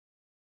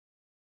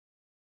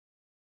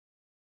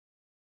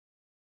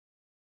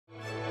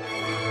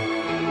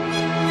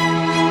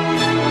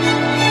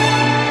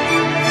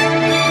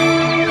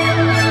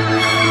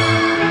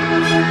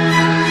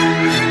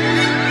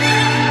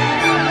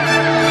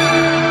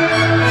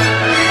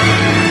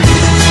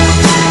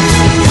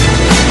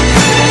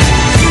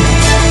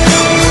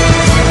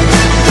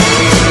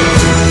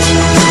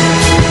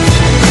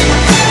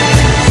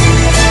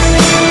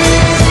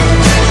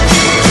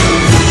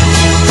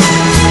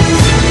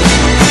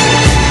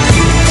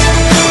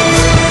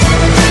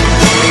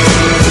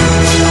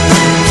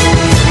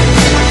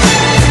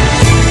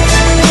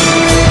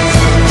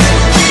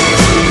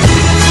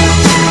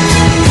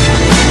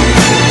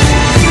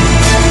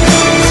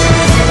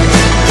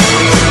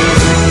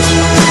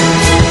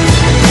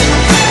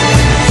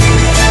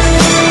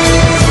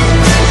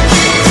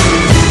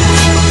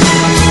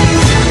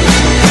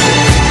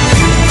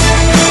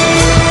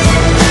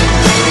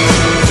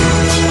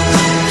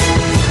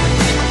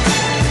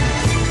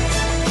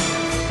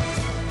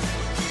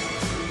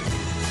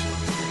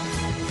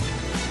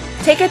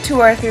take a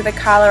tour through the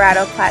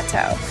Colorado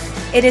Plateau.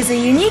 It is a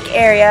unique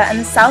area in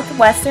the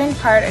southwestern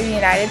part of the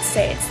United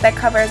States that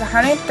covers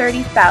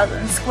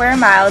 130,000 square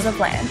miles of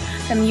land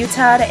from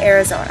Utah to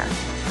Arizona.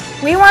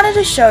 We wanted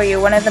to show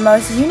you one of the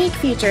most unique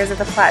features of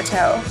the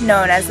plateau,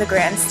 known as the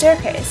Grand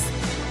Staircase.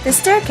 The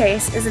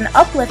staircase is an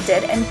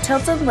uplifted and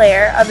tilted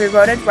layer of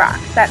eroded rock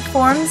that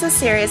forms a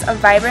series of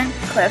vibrant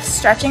cliffs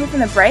stretching from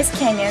the Bryce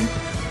Canyon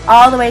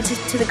all the way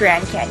to the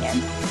Grand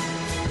Canyon.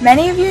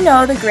 Many of you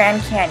know the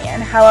Grand Canyon,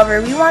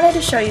 however, we wanted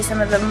to show you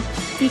some of the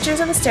features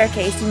of the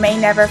staircase you may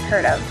never have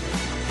heard of,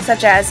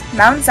 such as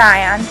Mount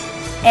Zion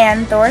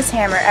and Thor's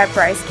Hammer at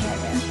Bryce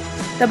Canyon.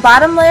 The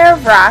bottom layer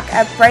of rock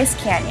at Bryce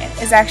Canyon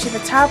is actually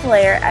the top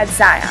layer at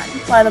Zion,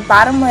 while the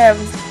bottom layer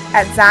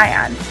at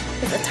Zion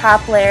is the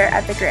top layer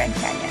at the Grand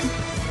Canyon.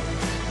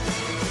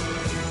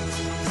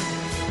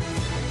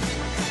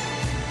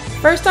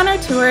 First on our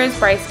tour is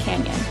Bryce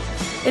Canyon.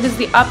 It is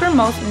the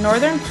uppermost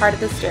northern part of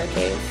the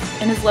staircase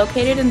and is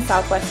located in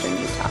southwestern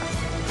Utah.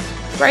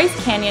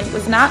 Bryce Canyon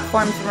was not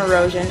formed from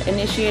erosion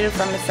initiated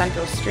from a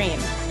central stream,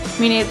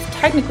 meaning it's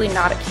technically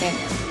not a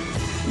canyon.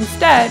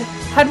 Instead,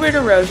 headward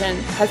erosion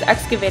has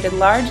excavated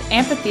large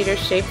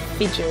amphitheater-shaped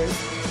features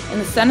in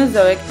the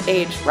Cenozoic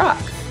age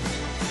rocks.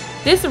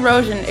 This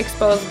erosion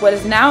exposed what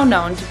is now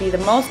known to be the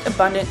most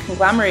abundant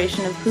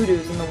conglomeration of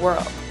hoodoos in the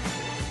world.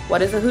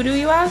 What is a hoodoo,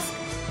 you ask?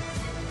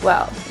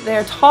 Well, they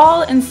are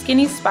tall and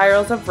skinny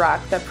spirals of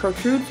rock that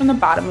protrude from the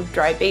bottom of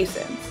dry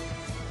basins.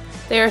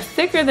 They are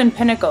thicker than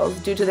pinnacles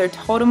due to their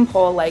totem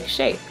pole-like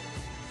shape.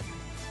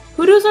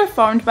 Hoodoos are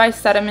formed by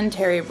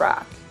sedimentary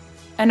rock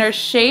and are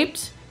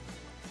shaped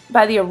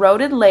by the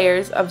eroded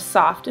layers of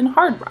soft and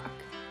hard rock.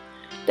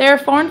 They are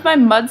formed by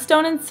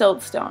mudstone and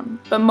siltstone,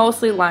 but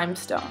mostly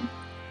limestone.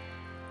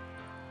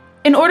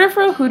 In order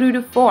for a hoodoo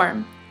to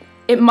form,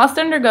 it must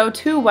undergo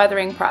two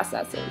weathering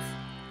processes.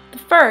 The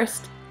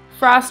first,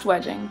 frost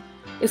wedging,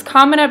 is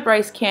common at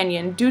Bryce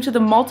Canyon due to the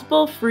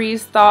multiple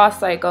freeze-thaw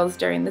cycles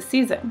during the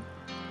season.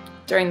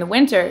 During the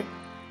winter,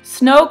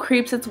 snow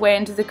creeps its way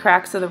into the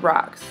cracks of the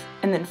rocks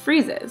and then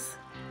freezes.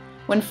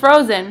 When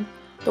frozen,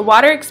 the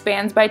water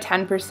expands by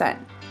 10%,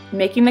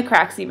 making the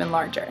cracks even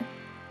larger.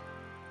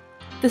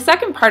 The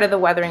second part of the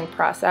weathering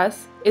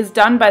process is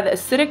done by the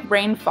acidic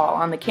rainfall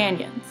on the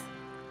canyons.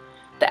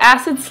 The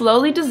acid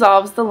slowly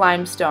dissolves the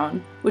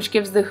limestone, which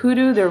gives the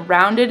hoodoo their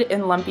rounded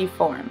and lumpy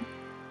form.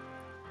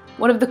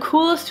 One of the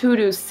coolest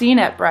hoodoos seen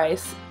at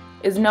Bryce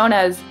is known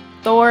as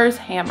Thor's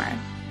Hammer.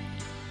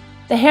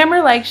 The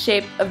hammer-like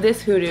shape of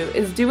this hoodoo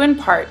is due in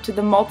part to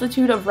the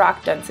multitude of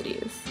rock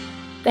densities.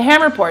 The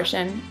hammer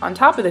portion, on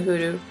top of the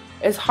hoodoo,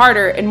 is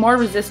harder and more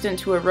resistant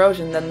to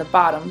erosion than the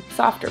bottom,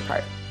 softer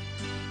part.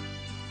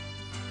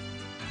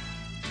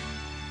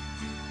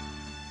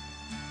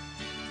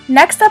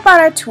 Next up on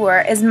our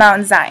tour is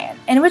Mount Zion,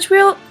 in which we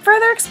will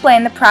further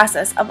explain the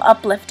process of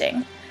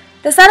uplifting.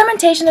 The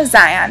sedimentation of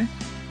Zion,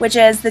 which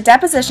is the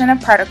deposition of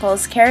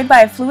particles carried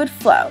by a fluid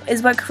flow,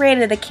 is what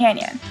created the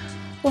canyon.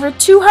 Over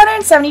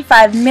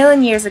 275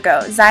 million years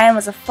ago, Zion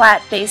was a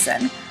flat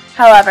basin.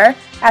 However,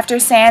 after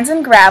sands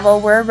and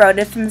gravel were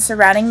eroded from the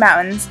surrounding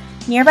mountains,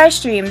 nearby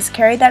streams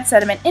carried that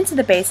sediment into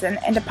the basin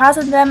and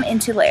deposited them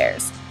into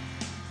layers.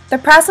 The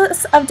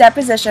process of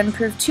deposition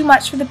proved too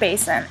much for the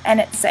basin,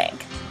 and it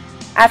sank.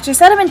 After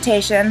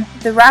sedimentation,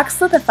 the rock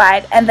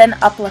solidified and then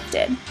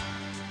uplifted.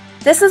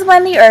 This is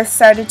when the earth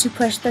started to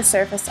push the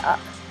surface up.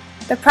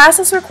 The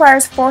process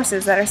requires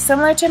forces that are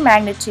similar to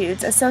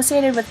magnitudes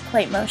associated with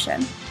plate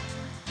motion.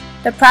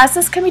 The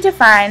process can be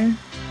defined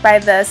by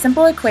the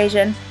simple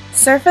equation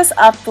surface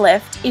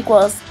uplift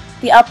equals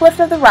the uplift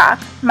of the rock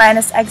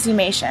minus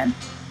exhumation,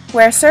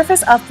 where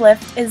surface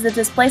uplift is the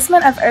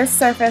displacement of Earth's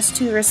surface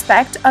to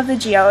respect of the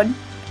geode,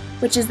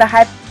 which is the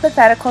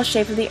hypothetical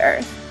shape of the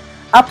Earth.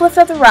 Uplift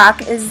of the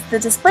rock is the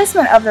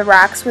displacement of the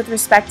rocks with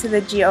respect to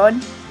the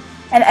geode,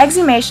 and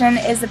exhumation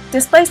is the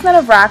displacement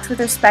of rocks with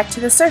respect to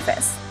the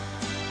surface.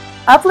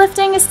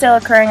 Uplifting is still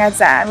occurring at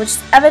Zion, which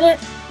is evident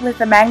with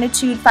the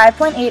magnitude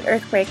 5.8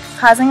 earthquake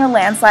causing a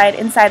landslide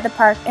inside the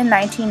park in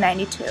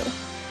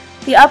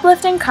 1992. The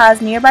uplifting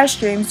caused nearby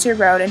streams to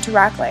erode into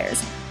rock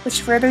layers,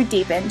 which further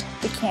deepened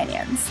the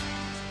canyons.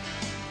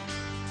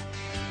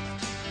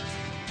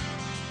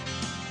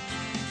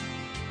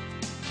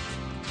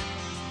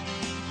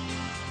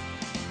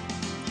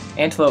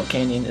 Antelope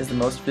Canyon is the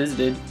most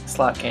visited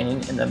slot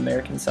canyon in the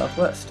American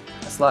Southwest.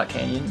 A slot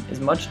canyon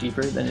is much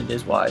deeper than it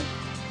is wide.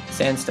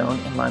 Sandstone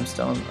and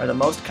limestone are the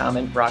most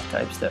common rock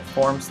types that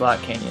form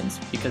slot canyons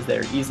because they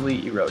are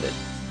easily eroded.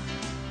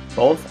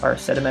 Both are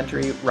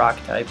sedimentary rock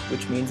type,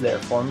 which means they are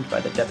formed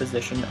by the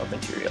deposition of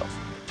material.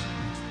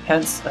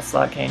 Hence, a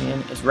slot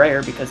canyon is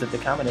rare because of the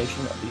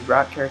combination of these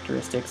rock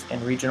characteristics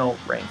and regional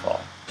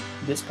rainfall.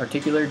 This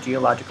particular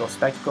geological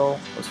spectacle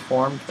was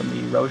formed from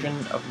the erosion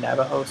of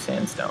Navajo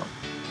sandstone.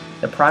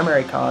 The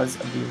primary cause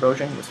of the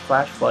erosion was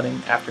flash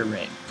flooding after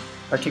rain,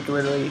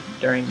 particularly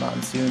during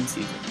monsoon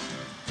season.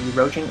 The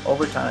erosion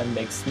over time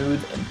makes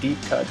smooth and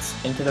deep cuts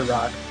into the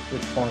rock,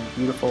 which form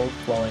beautiful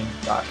flowing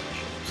rock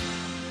shapes.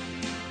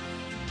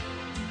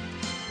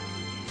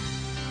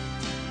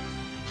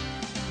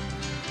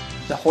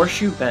 The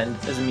Horseshoe Bend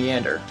is a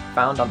meander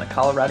found on the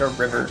Colorado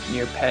River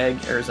near Peg,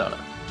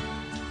 Arizona.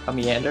 A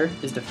meander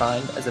is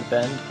defined as a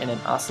bend in an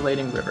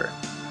oscillating river.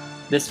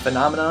 This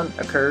phenomenon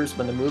occurs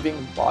when the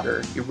moving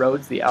water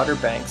erodes the outer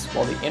banks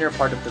while the inner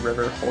part of the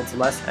river holds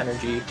less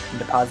energy and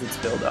deposits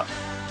build up.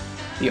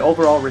 The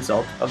overall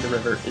result of the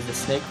river is a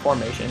snake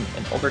formation,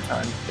 and over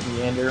time the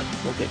meander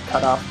will get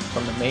cut off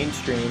from the main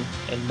stream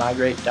and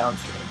migrate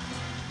downstream.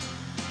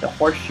 The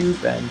Horseshoe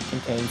Bend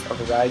contains a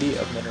variety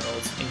of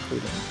minerals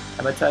including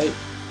hematite,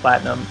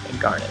 platinum, and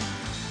garnet.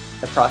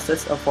 The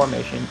process of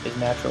formation is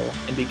natural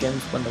and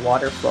begins when the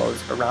water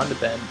flows around the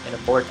bend in a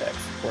vortex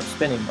or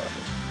spinning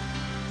motion.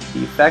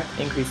 The effect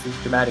increases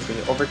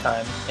dramatically over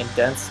time, and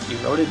dense,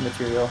 eroded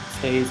material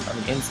stays on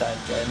the inside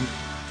bend,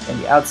 and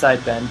the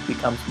outside bend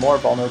becomes more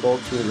vulnerable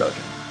to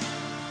erosion.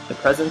 The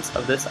presence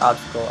of this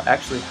obstacle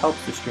actually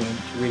helps the stream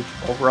to reach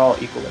overall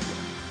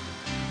equilibrium.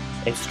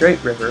 A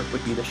straight river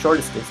would be the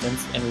shortest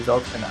distance and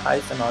results in the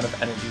highest amount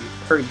of energy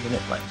per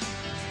unit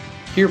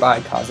length,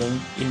 hereby causing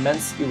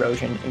immense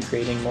erosion and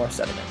creating more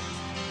sediment.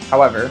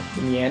 However,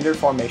 the meander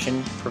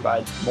formation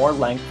provides more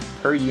length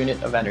per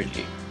unit of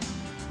energy.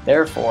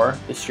 Therefore,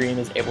 the stream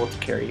is able to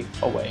carry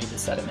away the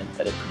sediment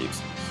that it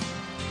produces.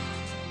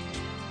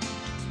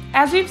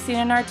 As we've seen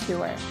in our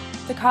tour,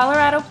 the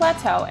Colorado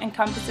Plateau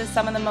encompasses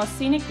some of the most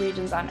scenic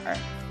regions on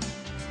Earth.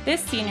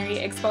 This scenery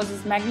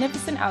exposes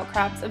magnificent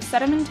outcrops of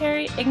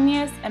sedimentary,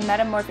 igneous, and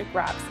metamorphic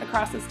rocks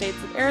across the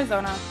states of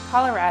Arizona,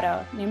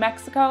 Colorado, New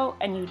Mexico,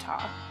 and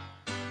Utah.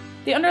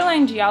 The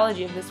underlying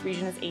geology of this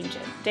region is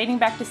ancient, dating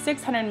back to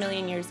 600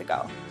 million years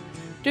ago.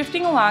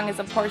 Drifting along as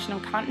a portion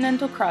of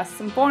continental crust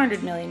some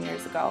 400 million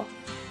years ago,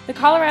 the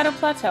Colorado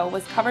Plateau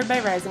was covered by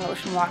rising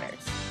ocean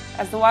waters.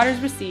 As the waters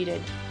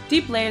receded,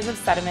 deep layers of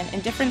sediment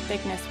in different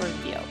thickness were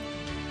revealed.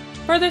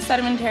 Further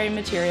sedimentary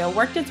material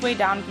worked its way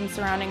down from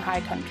surrounding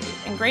high country,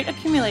 and great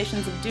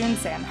accumulations of dune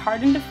sand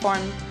hardened to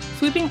form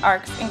sweeping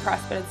arcs in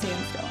cross-bedded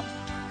sandstone.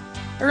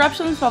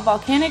 Eruptions from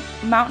volcanic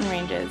mountain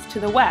ranges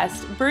to the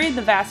west buried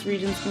the vast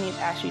regions beneath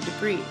ashy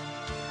debris.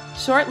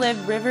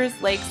 Short-lived rivers,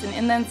 lakes, and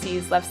inland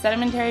seas left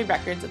sedimentary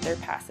records of their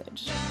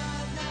passage.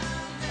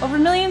 Over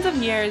millions of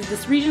years,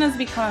 this region has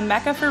become a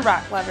mecca for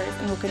rock lovers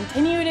and will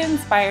continue to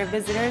inspire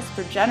visitors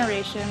for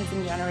generations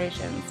and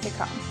generations to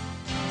come.